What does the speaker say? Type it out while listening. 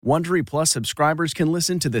Wondery Plus subscribers can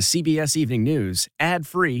listen to the CBS Evening News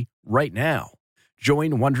ad-free right now.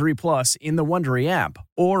 Join Wondery Plus in the Wondery app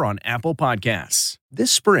or on Apple Podcasts.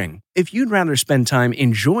 This spring, if you'd rather spend time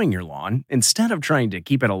enjoying your lawn instead of trying to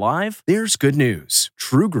keep it alive, there's good news.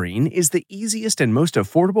 True Green is the easiest and most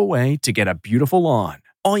affordable way to get a beautiful lawn.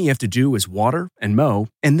 All you have to do is water and mow,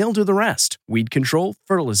 and they'll do the rest. Weed control,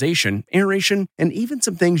 fertilization, aeration, and even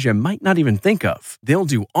some things you might not even think of. They'll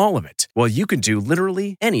do all of it, while you can do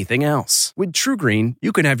literally anything else. With True Green,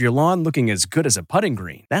 you can have your lawn looking as good as a putting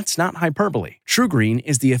green. That's not hyperbole. True Green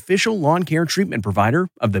is the official lawn care treatment provider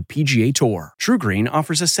of the PGA Tour. True Green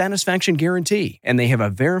offers a satisfaction guarantee, and they have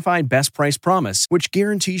a verified best price promise, which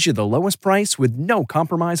guarantees you the lowest price with no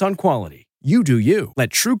compromise on quality. You do you. Let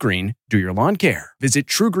True Green do your lawn care. Visit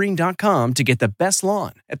TrueGreen.com to get the best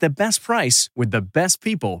lawn at the best price with the best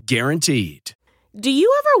people guaranteed. Do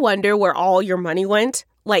you ever wonder where all your money went?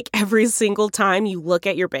 Like every single time you look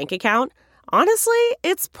at your bank account? Honestly,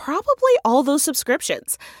 it's probably all those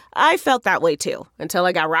subscriptions. I felt that way too, until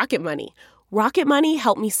I got Rocket Money. Rocket Money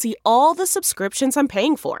helped me see all the subscriptions I'm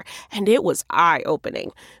paying for, and it was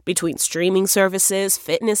eye-opening. Between streaming services,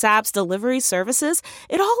 fitness apps, delivery services,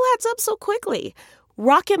 it all adds up so quickly.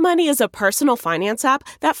 Rocket Money is a personal finance app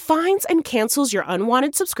that finds and cancels your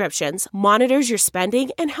unwanted subscriptions, monitors your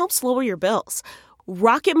spending, and helps lower your bills.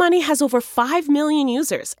 Rocket Money has over 5 million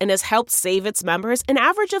users and has helped save its members an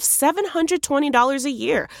average of $720 a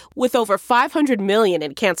year, with over 500 million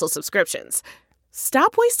in canceled subscriptions.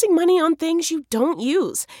 Stop wasting money on things you don't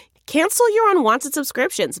use. Cancel your unwanted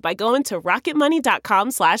subscriptions by going to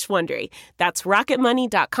rocketmoney.com/Wondery. That's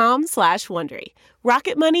rocketmoney.com/Wondery.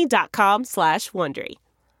 rocketmoney.com/Wondery.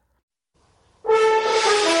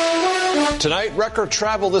 Tonight, record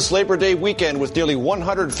travel this Labor Day weekend with nearly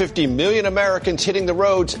 150 million Americans hitting the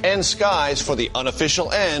roads and skies for the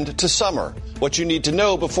unofficial end to summer. What you need to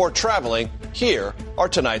know before traveling, here are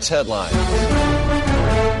tonight's headlines.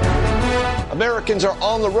 Americans are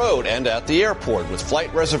on the road and at the airport with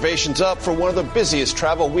flight reservations up for one of the busiest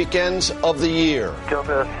travel weekends of the year.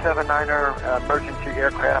 Delta 79er emergency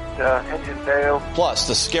aircraft engine failed. Plus,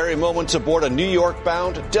 the scary moments aboard a New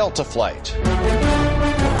York-bound Delta flight.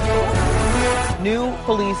 New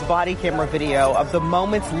police body camera video of the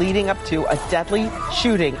moments leading up to a deadly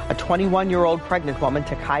shooting. A 21-year-old pregnant woman,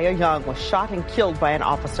 Takaya Young, was shot and killed by an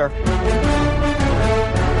officer.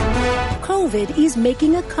 COVID is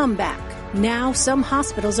making a comeback. Now some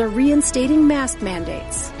hospitals are reinstating mask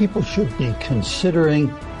mandates. People should be considering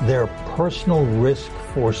their personal risk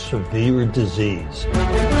for severe disease.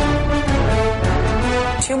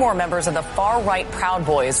 2 more members of the far-right Proud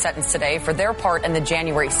Boys sentenced today for their part in the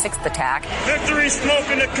January 6th attack. Victory smoke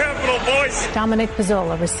in the Capitol, boys! Dominic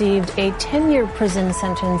Pizzola received a 10-year prison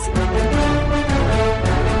sentence.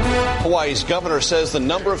 Hawaii's governor says the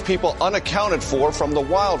number of people unaccounted for from the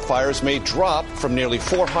wildfires may drop from nearly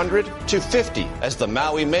 400 to 50 as the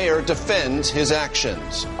Maui mayor defends his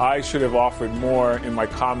actions. I should have offered more in my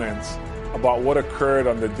comments about what occurred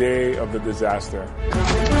on the day of the disaster.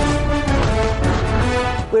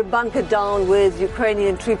 We're bunkered down with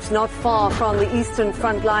Ukrainian troops not far from the eastern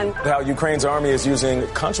front line. How Ukraine's army is using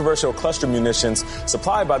controversial cluster munitions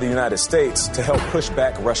supplied by the United States to help push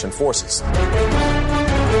back Russian forces.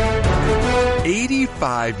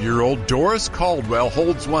 85-year-old Doris Caldwell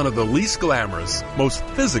holds one of the least glamorous, most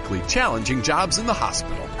physically challenging jobs in the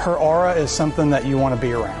hospital. Her aura is something that you want to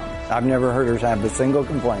be around. I've never heard her have a single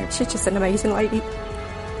complaint. She's just an amazing lady.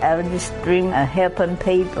 I would just dream of helping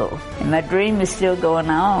people, and my dream is still going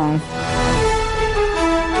on.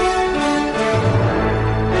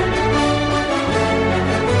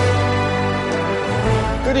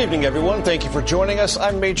 Good evening, everyone. Thank you for joining us.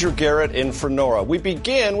 I'm Major Garrett in for Norah. We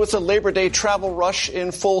begin with the Labor Day travel rush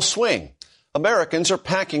in full swing. Americans are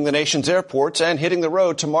packing the nation's airports and hitting the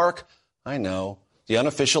road to mark, I know, the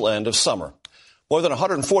unofficial end of summer. More than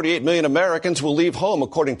 148 million Americans will leave home,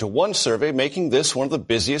 according to one survey, making this one of the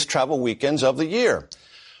busiest travel weekends of the year.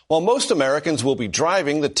 While most Americans will be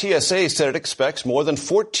driving, the TSA said it expects more than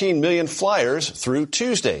 14 million flyers through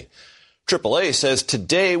Tuesday. AAA says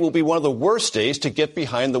today will be one of the worst days to get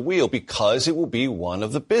behind the wheel because it will be one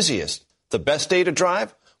of the busiest. The best day to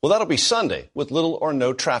drive? Well, that'll be Sunday, with little or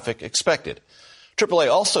no traffic expected.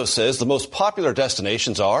 AAA also says the most popular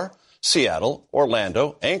destinations are Seattle,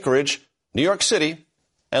 Orlando, Anchorage, New York City,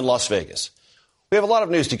 and Las Vegas. We have a lot of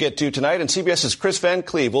news to get to tonight, and CBS's Chris Van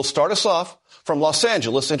Cleve will start us off from Los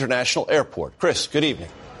Angeles International Airport. Chris, good evening.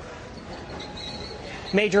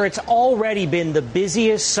 Major, it's already been the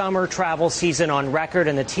busiest summer travel season on record,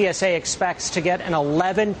 and the TSA expects to get an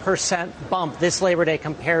 11% bump this Labor Day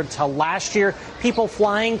compared to last year. People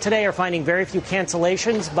flying today are finding very few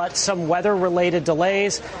cancellations, but some weather-related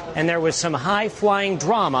delays, and there was some high-flying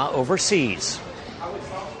drama overseas.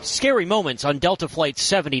 Scary moments on Delta Flight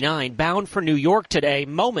 79 bound for New York today,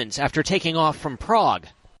 moments after taking off from Prague.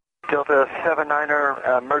 Delta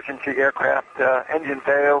 79er emergency aircraft engine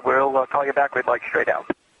failed. We'll call you back. We'd like straight out.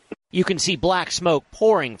 You can see black smoke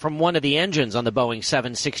pouring from one of the engines on the Boeing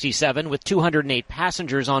 767 with 208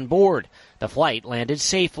 passengers on board. The flight landed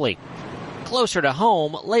safely. Closer to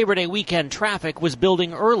home, Labor Day weekend traffic was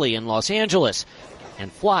building early in Los Angeles, and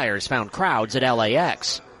flyers found crowds at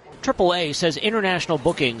LAX. AAA says international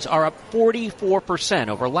bookings are up 44%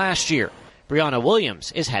 over last year. Brianna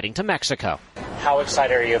Williams is heading to Mexico. How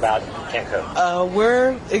excited are you about Cancun?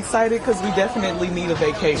 We're excited because we definitely need a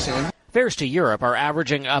vacation. Fares to Europe are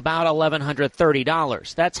averaging about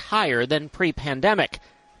 $1,130. That's higher than pre-pandemic.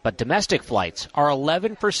 But domestic flights are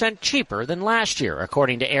 11% cheaper than last year,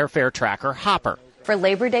 according to airfare tracker Hopper. For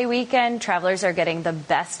Labor Day weekend, travelers are getting the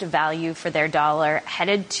best value for their dollar,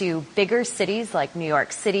 headed to bigger cities like New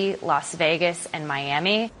York City, Las Vegas, and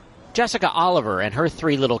Miami. Jessica Oliver and her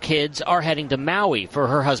 3 little kids are heading to Maui for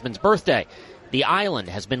her husband's birthday. The island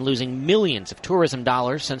has been losing millions of tourism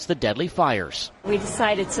dollars since the deadly fires. We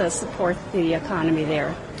decided to support the economy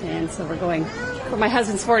there, and so we're going for my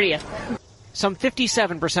husband's 40th. Some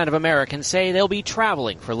 57% of Americans say they'll be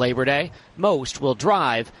traveling for Labor Day. Most will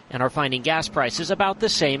drive and are finding gas prices about the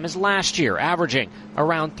same as last year, averaging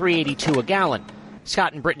around $3.82 a gallon.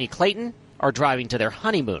 Scott and Brittany Clayton are driving to their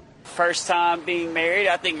honeymoon. First time being married,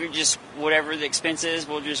 I think we're just, whatever the expense is,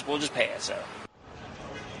 we'll just pay it. So.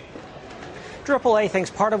 AAA thinks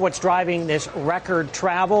part of what's driving this record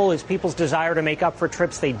travel is people's desire to make up for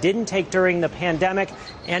trips they didn't take during the pandemic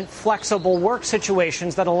and flexible work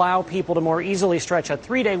situations that allow people to more easily stretch a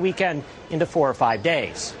 3-day weekend into 4 or 5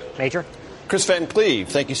 days. Major? Chris Van Cleve,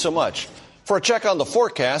 thank you so much. For a check on the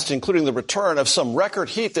forecast, including the return of some record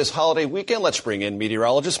heat this holiday weekend, let's bring in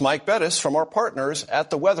meteorologist Mike Bettis from our partners at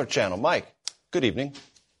the Weather Channel. Mike, good evening.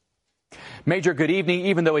 Major, good evening.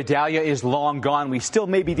 Even though Idalia is long gone, we still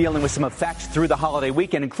may be dealing with some effects through the holiday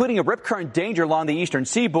weekend, including a rip current danger along the eastern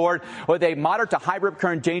seaboard with a moderate to high rip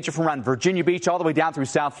current danger from around Virginia Beach all the way down through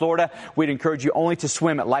South Florida. We'd encourage you only to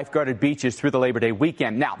swim at lifeguarded beaches through the Labor Day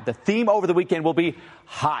weekend. Now, the theme over the weekend will be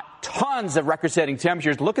hot. Tons of record-setting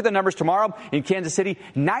temperatures. Look at the numbers tomorrow in Kansas City.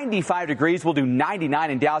 95 degrees. We'll do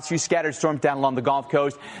 99 in Dallas. Few scattered storms down along the Gulf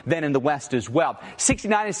Coast, then in the west as well.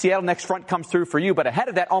 69 in Seattle. Next front comes through for you. But ahead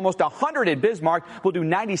of that, almost 100 in Bismarck. We'll do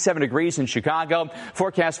 97 degrees in Chicago.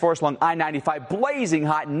 Forecast for us along I-95. Blazing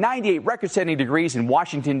hot. 98 record-setting degrees in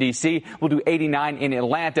Washington, D.C. We'll do 89 in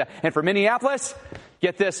Atlanta. And for Minneapolis,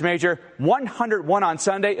 get this, Major, 101 on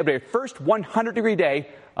Sunday. It'll be the first 100-degree day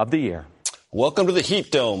of the year. Welcome to the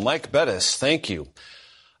Heat Dome. Mike Bettis, thank you.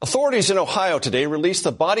 Authorities in Ohio today released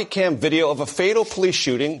the body cam video of a fatal police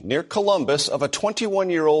shooting near Columbus of a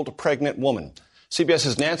 21-year-old pregnant woman.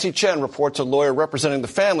 CBS's Nancy Chen reports a lawyer representing the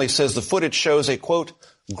family says the footage shows a, quote,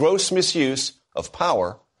 gross misuse of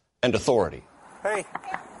power and authority. Hey,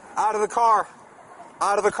 out of the car.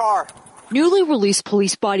 Out of the car. Newly released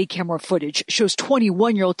police body camera footage shows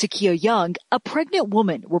 21-year-old Takia Young, a pregnant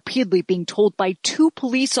woman, repeatedly being told by 2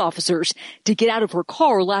 police officers to get out of her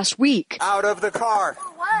car last week. Out of the car.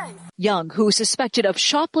 Young, who is suspected of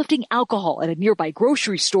shoplifting alcohol at a nearby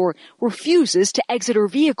grocery store, refuses to exit her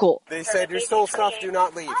vehicle. They said, your stole stuff, do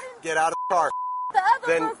not leave. Get out of the car.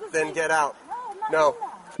 Then get out. No.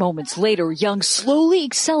 Moments later, Young slowly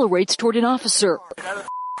accelerates toward an officer.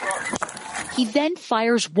 He then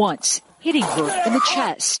fires once, hitting her in the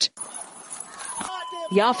chest.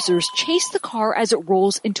 The officers chase the car as it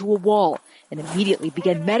rolls into a wall and immediately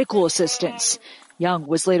begin medical assistance. Young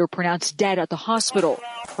was later pronounced dead at the hospital.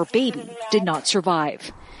 Her baby did not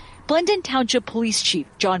survive. Blendon Township Police Chief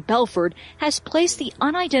John Belford has placed the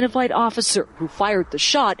unidentified officer who fired the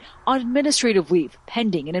shot on administrative leave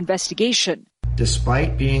pending an investigation.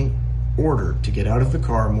 Despite being ordered to get out of the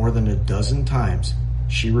car more than a dozen times,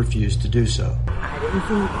 she refused to do so. I didn't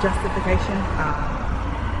see justification.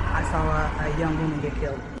 I saw a young woman get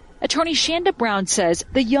killed. Attorney Shanda Brown says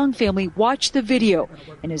the Young family watched the video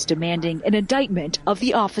and is demanding an indictment of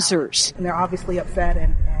the officers. And they're obviously upset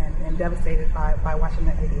and devastated by watching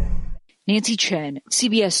that video. Nancy Chen,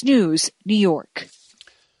 CBS News, New York.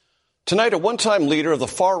 Tonight, a one-time leader of the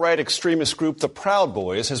far-right extremist group, the Proud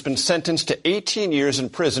Boys, has been sentenced to 18 years in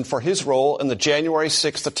prison for his role in the January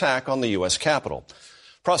 6th attack on the U.S. Capitol.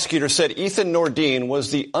 Prosecutors said Ethan Nordine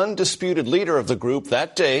was the undisputed leader of the group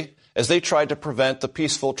that day as they tried to prevent the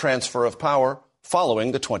peaceful transfer of power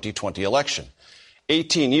following the 2020 election.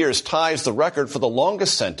 18 years ties the record for the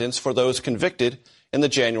longest sentence for those convicted in the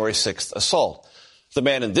January 6th assault. The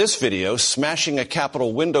man in this video, smashing a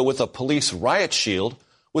Capitol window with a police riot shield,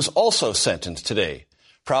 was also sentenced today.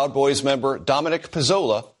 Proud Boys member Dominic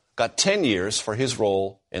Pizzola got 10 years for his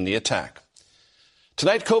role in the attack.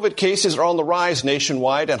 Tonight, COVID cases are on the rise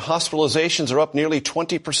nationwide, and hospitalizations are up nearly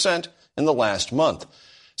 20% in the last month.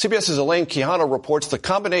 CBS's Elaine Quijano reports the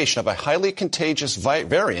combination of a highly contagious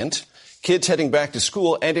variant, kids heading back to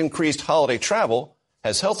school, and increased holiday travel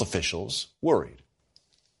has health officials worried.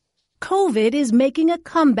 COVID is making a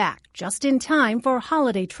comeback just in time for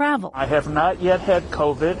holiday travel. I have not yet had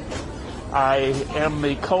COVID. I am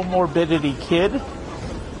the comorbidity kid,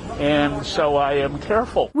 and so I am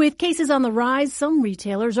careful. With cases on the rise, some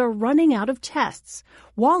retailers are running out of tests.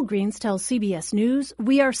 Walgreens tells CBS News,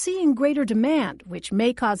 "We are seeing greater demand, which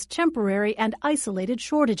may cause temporary and isolated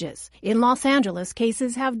shortages." In Los Angeles,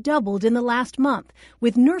 cases have doubled in the last month,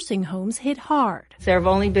 with nursing homes hit hard. There have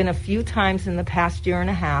only been a few times in the past year and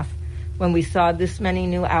a half when we saw this many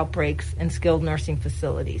new outbreaks in skilled nursing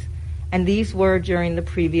facilities, and these were during the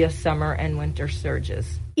previous summer and winter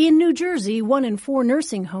surges. In New Jersey, 1 in 4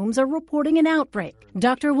 nursing homes are reporting an outbreak.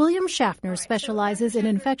 Dr. William Schaffner specializes in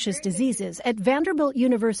infectious diseases at Vanderbilt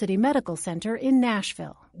University Medical Center in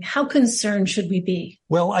Nashville. How concerned should we be?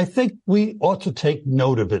 Well, I think we ought to take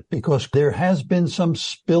note of it because there has been some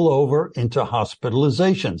spillover into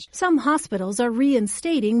hospitalizations. Some hospitals are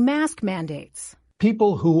reinstating mask mandates.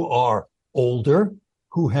 People who are older,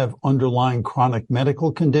 who have underlying chronic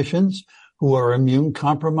medical conditions, who are immune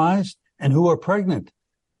compromised, and who are pregnant.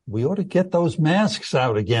 We ought to get those masks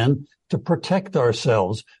out again to protect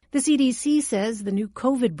ourselves. The CDC says the new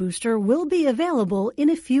COVID booster will be available in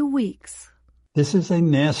a few weeks. This is a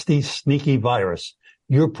nasty, sneaky virus.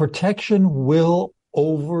 Your protection will,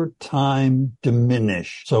 over time,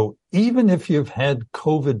 diminish. So even if you've had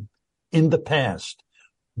COVID in the past,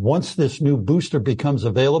 once this new booster becomes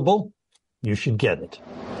available, you should get it.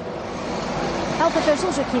 Health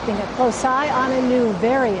officials are keeping a close eye on a new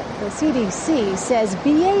variant. The CDC says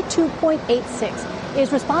BA 2.86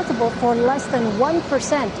 is responsible for less than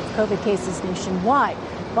 1% of COVID cases nationwide,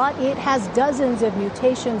 but it has dozens of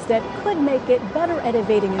mutations that could make it better at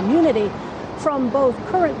evading immunity from both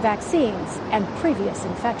current vaccines and previous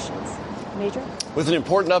infections. Major? With an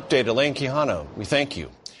important update, Elaine Quijano, we thank you.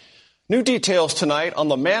 New details tonight on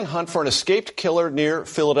the manhunt for an escaped killer near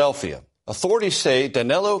Philadelphia. Authorities say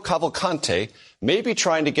Danilo Cavalcante may be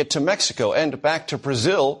trying to get to Mexico and back to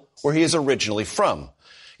Brazil, where he is originally from.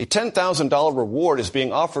 A $10,000 reward is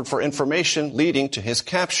being offered for information leading to his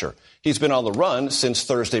capture. He's been on the run since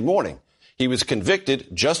Thursday morning. He was convicted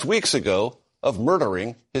just weeks ago of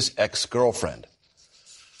murdering his ex-girlfriend.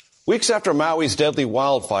 Weeks after Maui's deadly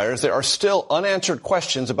wildfires, there are still unanswered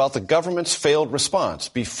questions about the government's failed response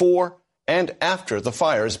before and after the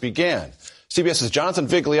fires began. CBS's Jonathan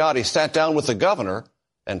Vigliotti sat down with the governor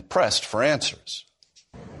and pressed for answers.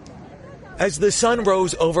 As the sun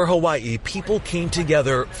rose over Hawaii, people came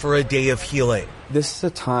together for a day of healing. This is a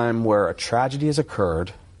time where a tragedy has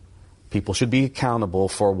occurred. People should be accountable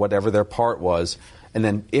for whatever their part was. And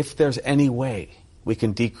then if there's any way we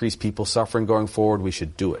can decrease people's suffering going forward, we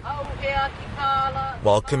should do it.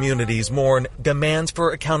 While communities mourn, demands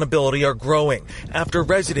for accountability are growing after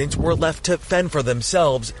residents were left to fend for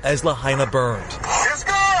themselves as Lahaina burned. Let's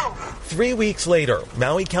go! 3 weeks later,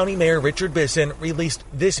 Maui County Mayor Richard Bisson released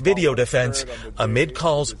this video defense amid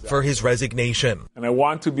calls for his resignation. And I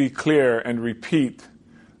want to be clear and repeat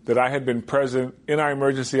that I had been present in our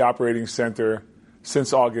emergency operating center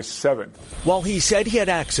since August 7th. While he said he had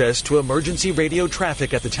access to emergency radio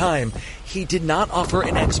traffic at the time, he did not offer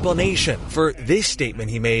an explanation for this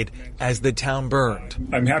statement he made as the town burned.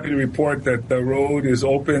 I'm happy to report that the road is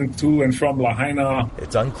open to and from Lahaina.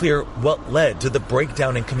 It's unclear what led to the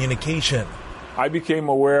breakdown in communication. I became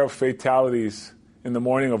aware of fatalities in the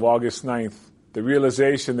morning of August 9th. The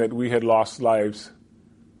realization that we had lost lives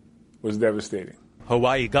was devastating.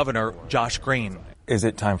 Hawaii Governor Josh Green. Is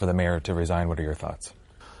it time for the mayor to resign? What are your thoughts?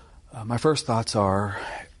 My first thoughts are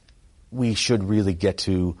we should really get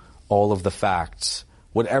to all of the facts,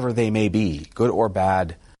 whatever they may be, good or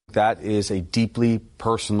bad. That is a deeply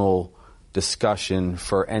personal discussion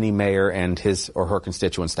for any mayor and his or her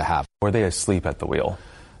constituents to have. Were they asleep at the wheel?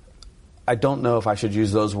 I don't know if I should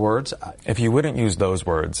use those words. If you wouldn't use those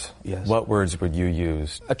words, yes. What words would you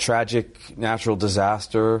use? A tragic natural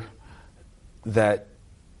disaster that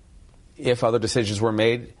if other decisions were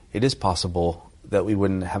made, it is possible that we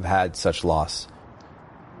wouldn't have had such loss.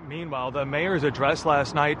 Meanwhile, the mayor's address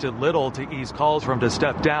last night did little to ease calls for him to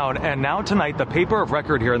step down. And now tonight, the paper of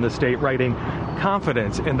record here in the state writing,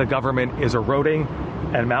 confidence in the government is eroding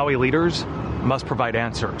and Maui leaders must provide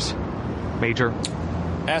answers. Major.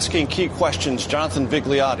 Asking key questions, Jonathan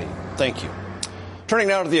Vigliotti. Thank you. Turning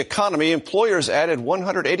now to the economy, employers added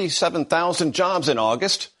 187,000 jobs in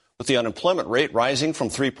August, with the unemployment rate rising from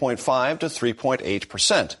 3.5 to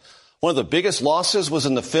 3.8%. One of the biggest losses was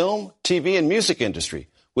in the film, TV, and music industry,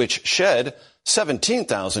 which shed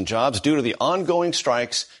 17,000 jobs due to the ongoing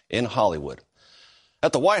strikes in Hollywood.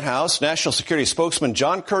 At the White House, National Security spokesman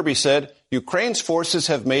John Kirby said Ukraine's forces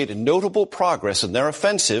have made notable progress in their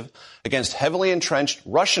offensive against heavily entrenched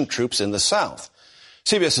Russian troops in the south.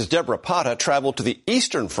 CBS's Deborah Pata traveled to the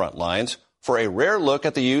eastern front lines for a rare look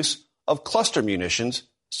at the use of cluster munitions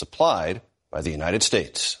supplied by the United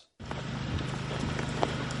States.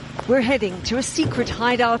 We're heading to a secret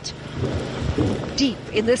hideout deep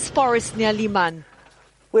in this forest near Liman.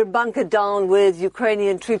 We're bunkered down with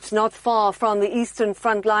Ukrainian troops not far from the eastern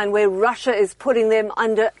front line, where Russia is putting them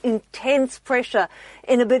under intense pressure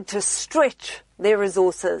in a bid to stretch their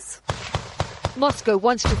resources. Moscow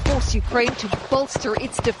wants to force Ukraine to bolster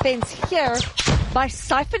its defense here by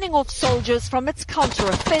siphoning off soldiers from its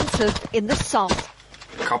counter-offensive in the south.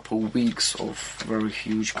 A couple weeks of very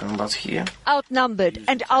huge combats here. Outnumbered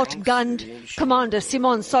and outgunned, Commander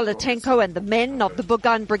Simon Solotenko and the men of the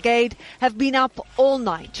Bugan Brigade have been up all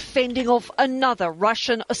night fending off another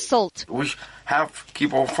Russian assault. We have to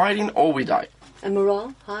keep on fighting or we die. And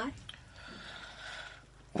morale high?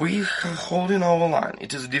 We are holding our line.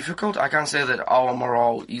 It is difficult. I can't say that our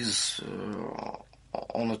morale is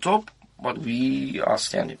on the top, but we are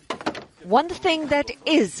standing. One thing that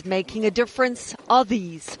is making a difference are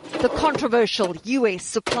these, the controversial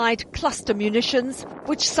US-supplied cluster munitions,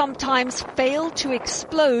 which sometimes fail to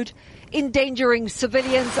explode, endangering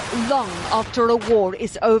civilians long after a war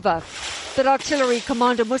is over. But Artillery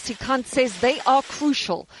Commander Musikant says they are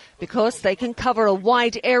crucial because they can cover a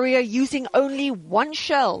wide area using only one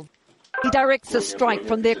shell. He directs a strike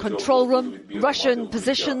from their control room. Russian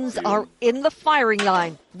positions are in the firing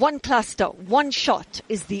line. One cluster, one shot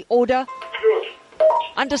is the order.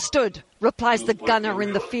 Understood, replies the gunner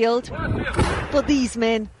in the field. For these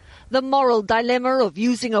men, the moral dilemma of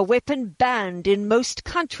using a weapon banned in most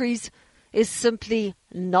countries is simply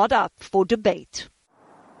not up for debate.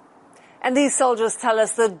 And these soldiers tell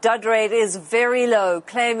us the dud rate is very low,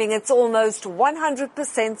 claiming it's almost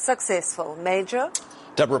 100% successful. Major?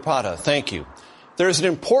 Deborah Pata, thank you. There's an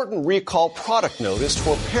important recall product notice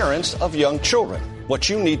for parents of young children. What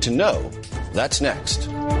you need to know, that's next.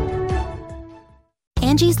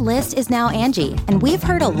 Angie's List is now Angie, and we've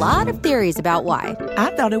heard a lot of theories about why.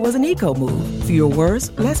 I thought it was an eco move. Fewer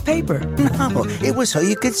words, less paper. No, it was so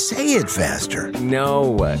you could say it faster.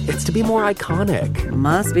 No, it's to be more iconic.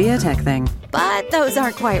 Must be a tech thing. But those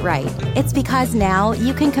aren't quite right. It's because now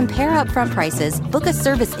you can compare upfront prices, book a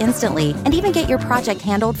service instantly, and even get your project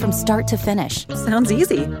handled from start to finish. Sounds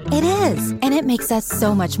easy. It is, and it makes us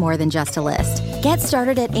so much more than just a list. Get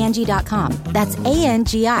started at Angie.com. That's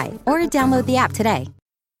ANGI, or download the app today.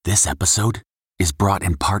 This episode is brought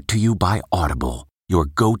in part to you by Audible, your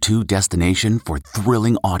go-to destination for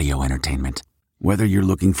thrilling audio entertainment. Whether you're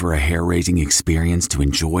looking for a hair-raising experience to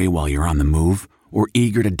enjoy while you're on the move, or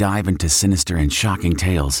eager to dive into sinister and shocking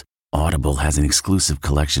tales, Audible has an exclusive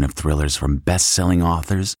collection of thrillers from best-selling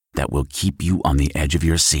authors that will keep you on the edge of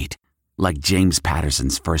your seat. Like James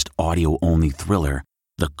Patterson's first audio-only thriller,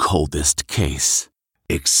 The Coldest Case.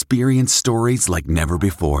 Experience stories like never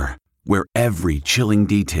before, where every chilling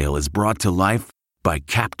detail is brought to life by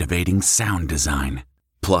captivating sound design.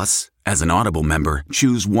 Plus, as an Audible member,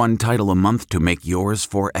 choose one title a month to make yours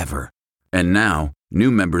forever. And now, new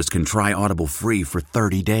members can try Audible free for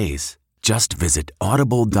 30 days. Just visit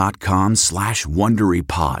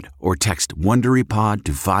audible.com/WonderyPod or text WonderyPod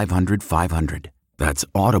to 500-500. That's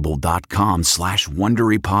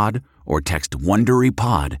audible.com/WonderyPod or text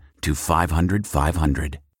WonderyPod to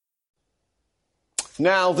 500-500.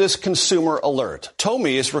 Now, this consumer alert.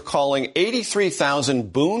 Tomy is recalling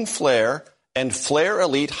 83,000 Boone Flair and Flair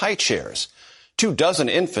Elite high chairs. 24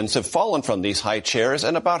 infants have fallen from these high chairs,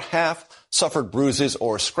 and about half suffered bruises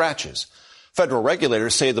or scratches. Federal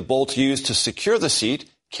regulators say the bolts used to secure the seat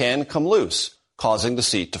can come loose, causing the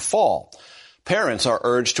seat to fall. Parents are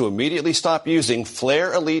urged to immediately stop using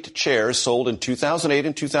Flair Elite chairs sold in 2008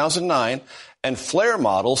 and 2009 and Flair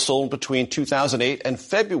models sold between 2008 and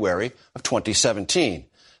February of 2017.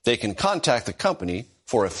 They can contact the company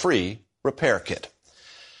for a free repair kit.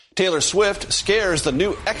 Taylor Swift scares the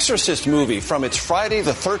new Exorcist movie from its Friday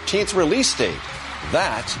the 13th release date.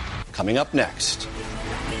 That coming up next.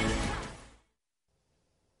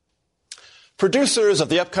 Producers of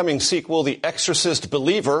the upcoming sequel, The Exorcist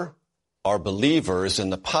Believer, are believers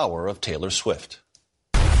in the power of Taylor Swift.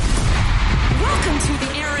 Welcome to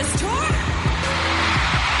the Eras Tour.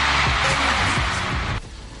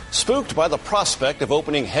 Spooked by the prospect of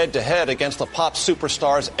opening head-to-head against the pop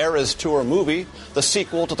superstar's Eras Tour movie, the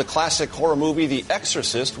sequel to the classic horror movie The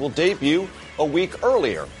Exorcist will debut a week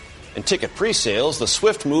earlier. In ticket pre-sales, the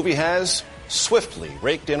Swift movie has swiftly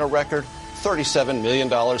raked in a record $37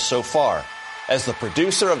 million so far. As the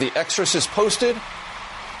producer of The Exorcist posted,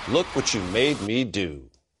 "Look what you made me do."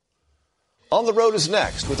 On the Road is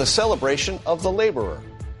next with a celebration of the laborer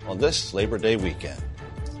on this Labor Day weekend.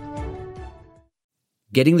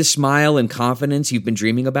 Getting the smile and confidence you've been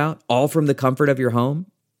dreaming about, all from the comfort of your home,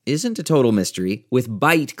 isn't a total mystery with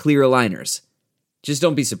Byte clear aligners. Just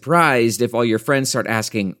don't be surprised if all your friends start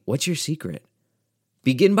asking, "What's your secret?"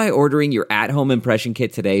 Begin by ordering your at-home impression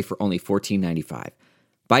kit today for only $14.95.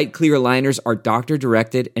 Byte clear aligners are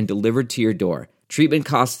doctor-directed and delivered to your door. Treatment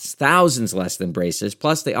costs thousands less than braces,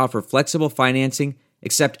 plus they offer flexible financing,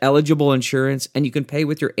 accept eligible insurance, and you can pay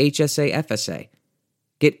with your HSA FSA.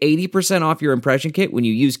 Get 80% off your impression kit when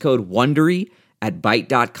you use code WONDERY at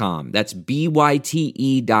Byte.com. That's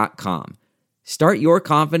BYTE.com. Start your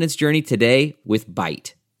confidence journey today with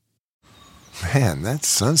Byte. Man, that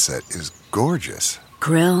sunset is gorgeous.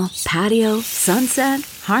 Grill, patio, sunset.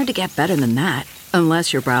 Hard to get better than that.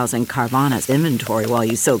 Unless you're browsing Carvana's inventory while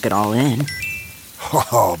you soak it all in.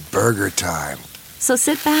 Oh, burger time. So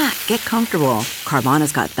sit back, get comfortable.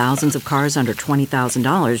 Carvana's got thousands of cars under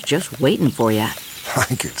 $20,000 just waiting for you.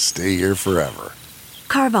 I could stay here forever.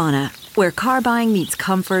 Carvana, where car buying meets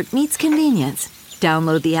comfort meets convenience.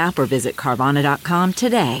 Download the app or visit Carvana.com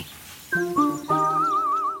today.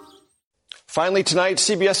 Finally tonight,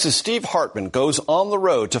 CBS's Steve Hartman goes on the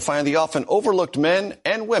road to find the often overlooked men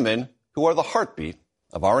and women who are the heartbeat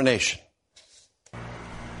of our nation.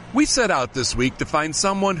 We set out this week to find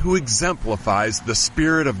someone who exemplifies the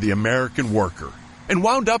spirit of the American worker and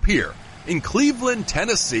wound up here in Cleveland,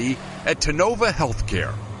 Tennessee at Tenova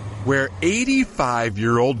Healthcare, where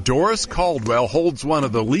 85-year-old Doris Caldwell holds one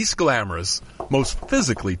of the least glamorous, most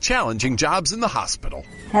physically challenging jobs in the hospital.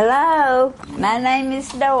 Hello, my name is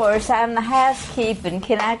Doris. I'm the housekeeping.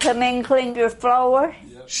 Can I come in and clean your floor?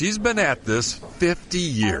 She's been at this 50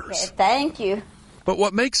 years. Okay, thank you. But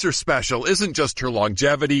what makes her special isn't just her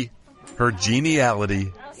longevity, her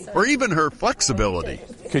geniality, or even her flexibility.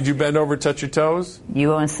 Could you bend over, touch your toes? You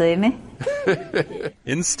want to see me?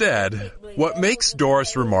 Instead, what makes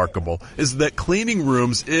Doris remarkable is that cleaning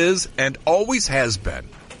rooms is, and always has been,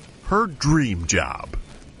 her dream job.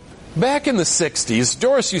 Back in the 60s,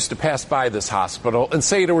 Doris used to pass by this hospital and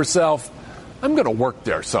say to herself, "I'm going to work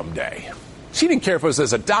there someday." She didn't care if it was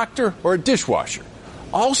as a doctor or a dishwasher.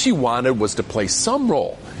 All she wanted was to play some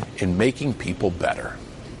role in making people better.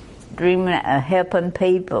 Dreaming of helping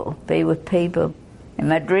people, be with people. And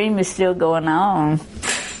my dream is still going on.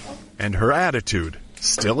 And her attitude,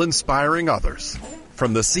 still inspiring others.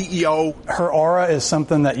 From the CEO... Her aura is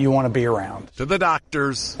something that you want to be around. To the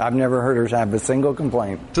doctors... I've never heard her have a single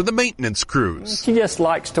complaint. To the maintenance crews. She just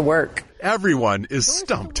likes to work. Everyone is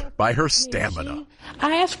stumped by her stamina.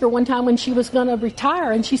 I asked her one time when she was going to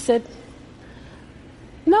retire, and she said,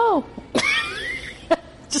 "No."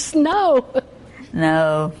 Just no.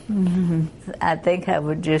 No. I think I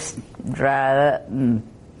would just dry up and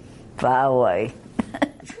fly away.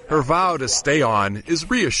 Her vow to stay on is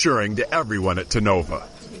reassuring to everyone at Tenova,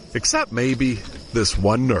 except maybe this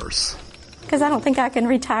one nurse. Because I don't think I can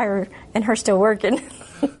retire and her still working.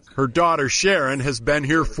 Her daughter Sharon has been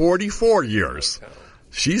here 44 years.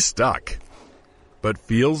 She's stuck, but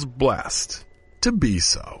feels blessed to be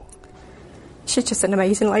so. She's just an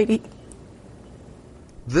amazing lady.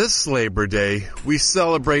 This Labor Day, we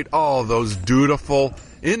celebrate all those dutiful,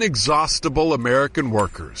 inexhaustible American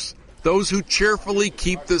workers. Those who cheerfully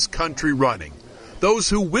keep this country running. Those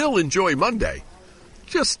who will enjoy Monday,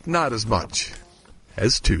 just not as much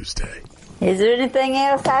as Tuesday. Is there anything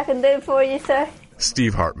else I can do for you, sir?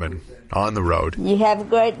 Steve Hartman, on the road. You have a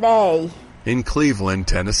great day. In Cleveland,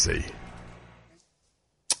 Tennessee.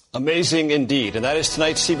 Amazing indeed. And that is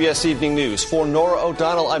tonight's CBS Evening News. For Norah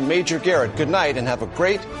O'Donnell, I'm Major Garrett. Good night and have a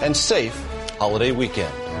great and safe holiday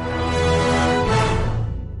weekend.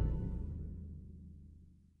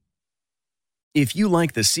 If you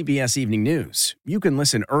like the CBS Evening News, you can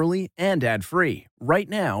listen early and ad-free right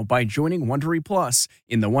now by joining Wondery Plus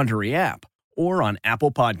in the Wondery app or on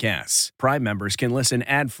Apple Podcasts. Prime members can listen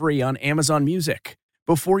ad-free on Amazon Music.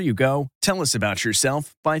 Before you go, tell us about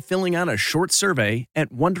yourself by filling out a short survey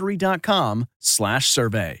at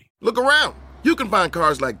Wondery.com/survey. Look around. You can find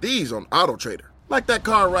cars like these on AutoTrader, like that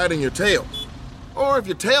car right in your tail. Or if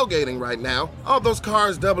you're tailgating right now, all those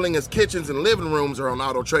cars doubling as kitchens and living rooms are on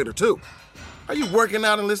AutoTrader too. Are you working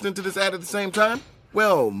out and listening to this ad at the same time?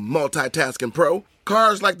 Well, multitasking pro,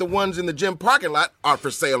 cars like the ones in the gym parking lot are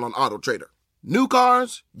for sale on AutoTrader. New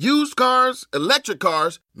cars, used cars, electric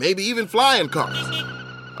cars, maybe even flying cars.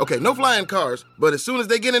 Okay, no flying cars, but as soon as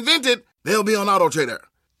they get invented, they'll be on AutoTrader.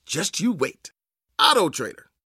 Just you wait. AutoTrader.